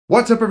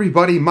What's up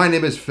everybody, my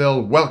name is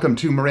Phil. Welcome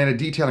to Miranda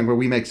Detailing, where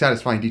we make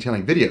satisfying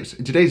detailing videos.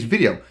 In today's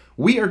video,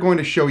 we are going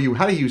to show you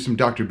how to use some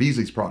Dr.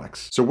 Beasleys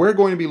products. So we're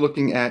going to be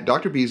looking at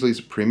Dr. Beasleys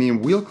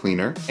Premium Wheel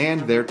Cleaner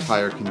and their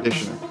tire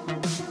conditioner.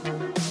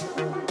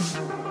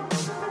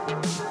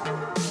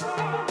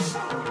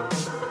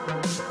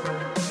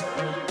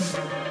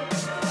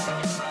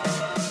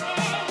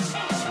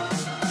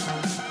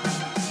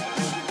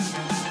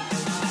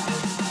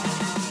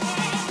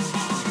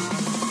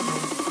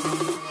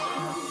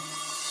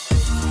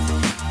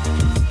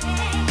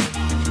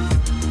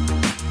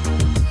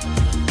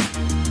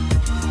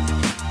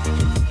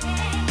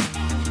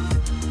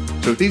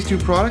 So with these two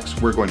products,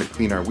 we're going to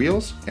clean our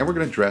wheels and we're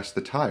going to dress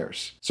the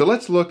tires. So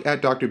let's look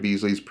at Dr.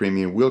 Beasleys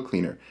Premium Wheel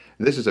Cleaner.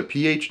 This is a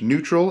pH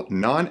neutral,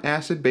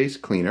 non-acid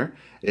based cleaner.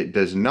 It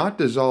does not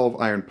dissolve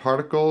iron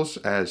particles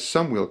as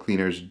some wheel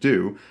cleaners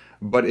do,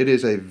 but it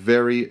is a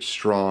very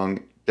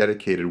strong,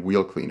 dedicated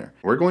wheel cleaner.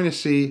 We're going to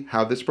see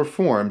how this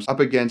performs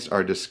up against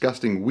our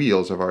disgusting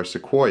wheels of our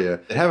Sequoia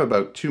that have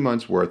about 2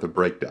 months worth of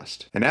brake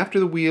dust. And after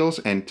the wheels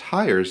and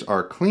tires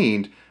are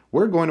cleaned,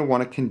 we're going to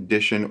want to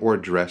condition or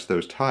dress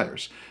those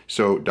tires.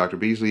 So Dr.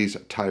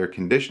 Beasleys tire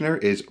conditioner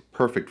is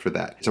perfect for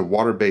that. It's a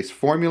water-based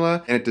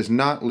formula and it does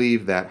not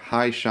leave that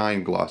high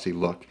shine glossy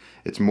look.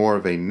 It's more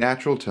of a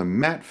natural to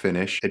matte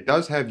finish. It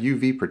does have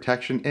UV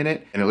protection in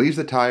it and it leaves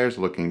the tires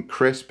looking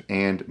crisp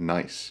and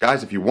nice.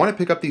 Guys, if you want to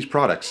pick up these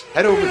products,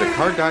 head over to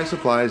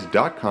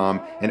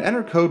carguysupplies.com and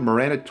enter code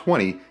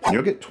Miranda20 and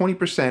you'll get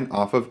 20%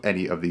 off of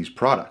any of these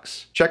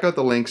products. Check out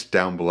the links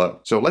down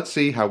below. So let's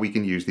see how we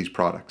can use these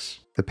products.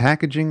 The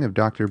packaging of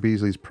Dr.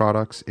 Beasleys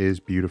products is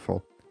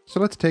beautiful. So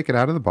let's take it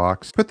out of the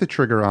box, put the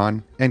trigger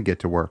on, and get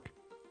to work.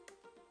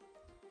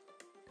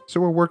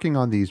 So we're working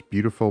on these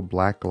beautiful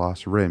black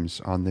gloss rims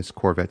on this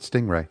Corvette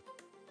Stingray.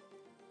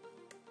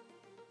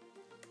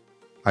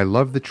 I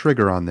love the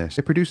trigger on this.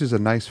 It produces a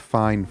nice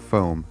fine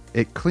foam.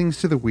 It clings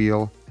to the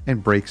wheel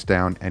and breaks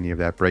down any of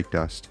that brake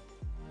dust.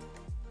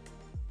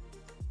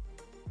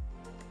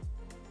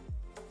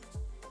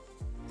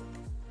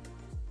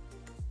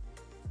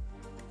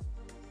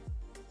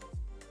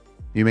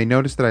 You may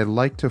notice that I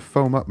like to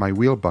foam up my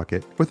wheel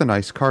bucket with a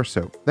nice car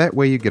soap. That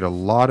way you get a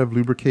lot of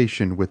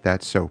lubrication with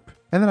that soap.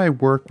 And then I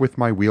work with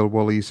my wheel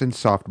woolies and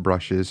soft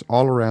brushes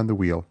all around the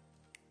wheel.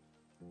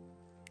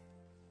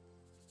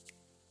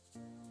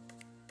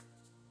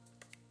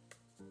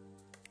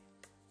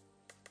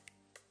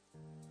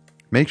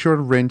 Make sure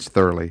to rinse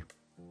thoroughly.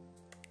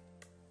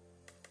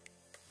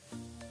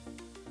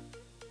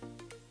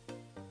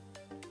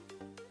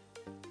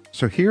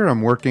 So here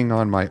I'm working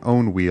on my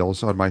own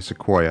wheels on my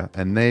Sequoia,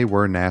 and they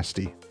were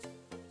nasty.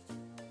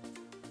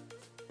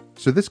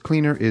 So this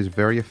cleaner is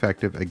very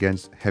effective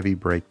against heavy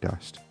brake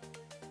dust.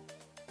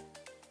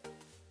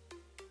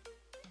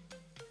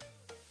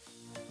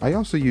 I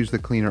also use the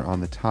cleaner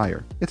on the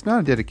tire. It's not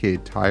a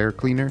dedicated tire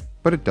cleaner,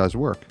 but it does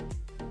work.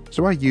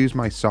 So I use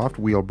my soft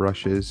wheel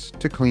brushes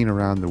to clean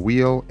around the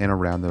wheel and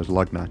around those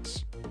lug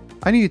nuts.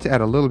 I needed to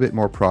add a little bit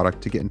more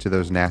product to get into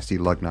those nasty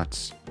lug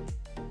nuts.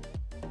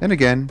 And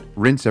again,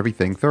 rinse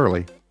everything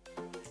thoroughly.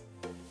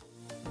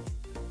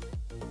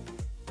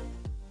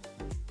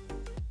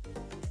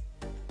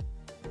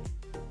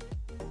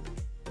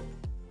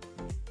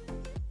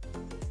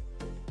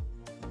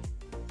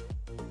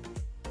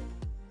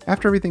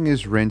 After everything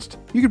is rinsed,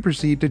 you can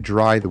proceed to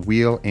dry the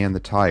wheel and the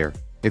tire.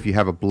 If you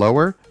have a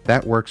blower,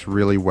 that works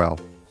really well.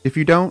 If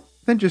you don't,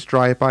 then just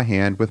dry it by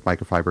hand with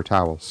microfiber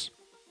towels.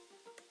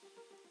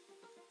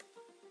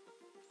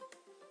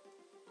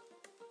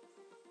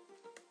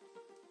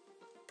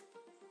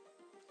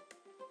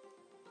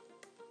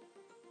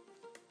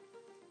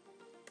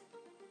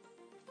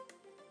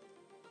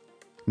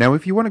 Now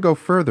if you want to go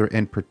further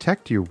and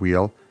protect your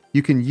wheel,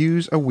 you can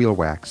use a wheel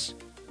wax.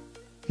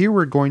 Here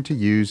we're going to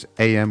use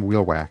AM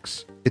wheel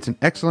wax. It's an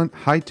excellent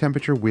high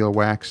temperature wheel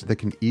wax that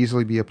can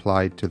easily be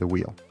applied to the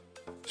wheel.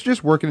 So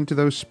just work it into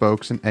those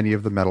spokes and any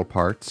of the metal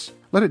parts,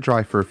 let it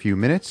dry for a few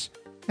minutes,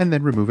 and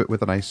then remove it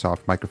with a nice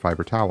soft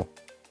microfiber towel.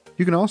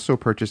 You can also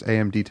purchase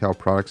AM detail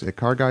products at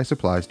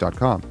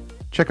carguysupplies.com.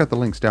 Check out the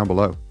links down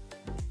below.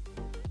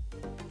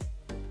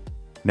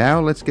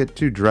 Now let's get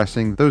to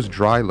dressing those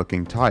dry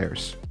looking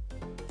tires.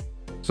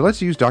 So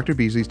let's use Dr.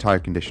 Beasleys tire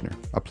conditioner.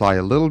 Apply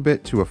a little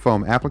bit to a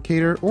foam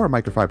applicator or a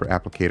microfiber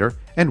applicator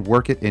and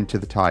work it into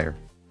the tire.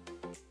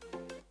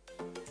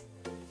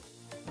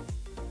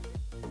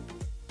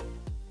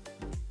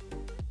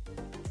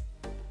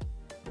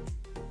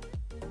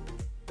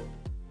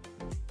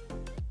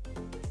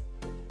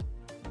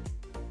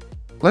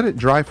 Let it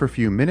dry for a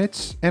few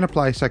minutes and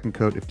apply a second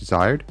coat if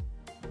desired.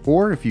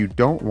 Or if you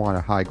don't want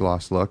a high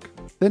gloss look,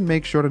 then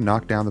make sure to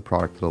knock down the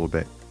product a little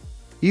bit.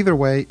 Either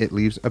way, it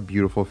leaves a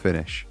beautiful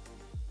finish.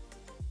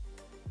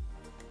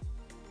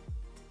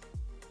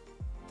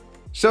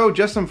 So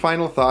just some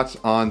final thoughts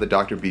on the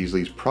Dr.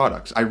 Beasleys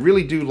products. I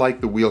really do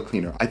like the wheel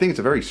cleaner. I think it's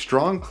a very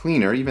strong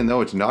cleaner, even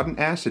though it's not an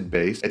acid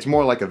base. It's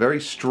more like a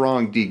very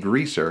strong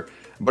degreaser,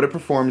 but it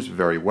performs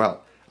very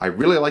well. I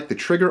really like the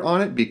trigger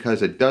on it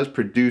because it does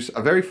produce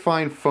a very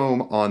fine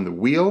foam on the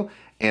wheel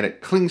and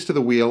it clings to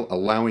the wheel,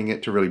 allowing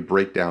it to really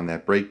break down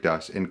that brake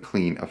dust and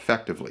clean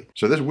effectively.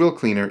 So this wheel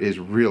cleaner is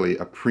really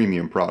a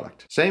premium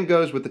product. Same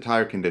goes with the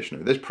tire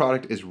conditioner. This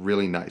product is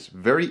really nice,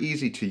 very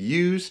easy to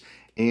use,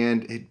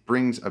 and it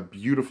brings a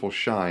beautiful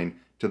shine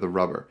to the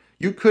rubber.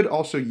 You could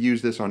also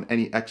use this on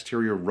any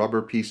exterior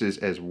rubber pieces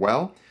as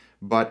well,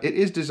 but it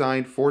is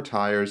designed for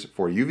tires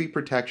for UV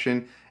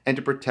protection and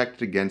to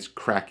protect it against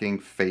cracking,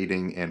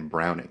 fading, and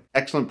browning.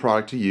 Excellent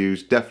product to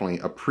use, definitely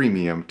a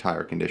premium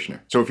tire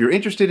conditioner. So if you're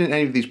interested in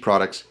any of these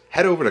products,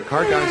 head over to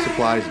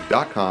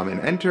carguysupplies.com and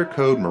enter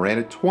code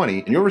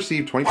Miranda20 and you'll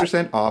receive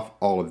 20% off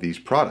all of these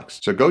products.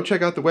 So go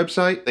check out the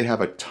website. They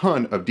have a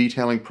ton of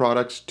detailing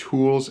products,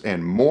 tools,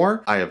 and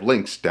more. I have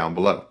links down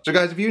below. So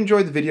guys, if you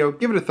enjoyed the video,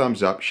 give it a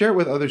thumbs up, share it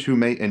with others who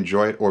may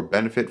enjoy it or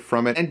benefit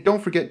from it, and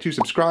don't forget to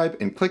subscribe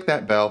and click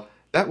that bell.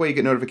 That way you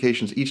get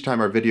notifications each time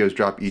our videos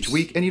drop each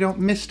week and you don't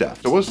miss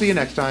stuff. So we'll see you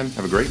next time.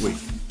 Have a great week.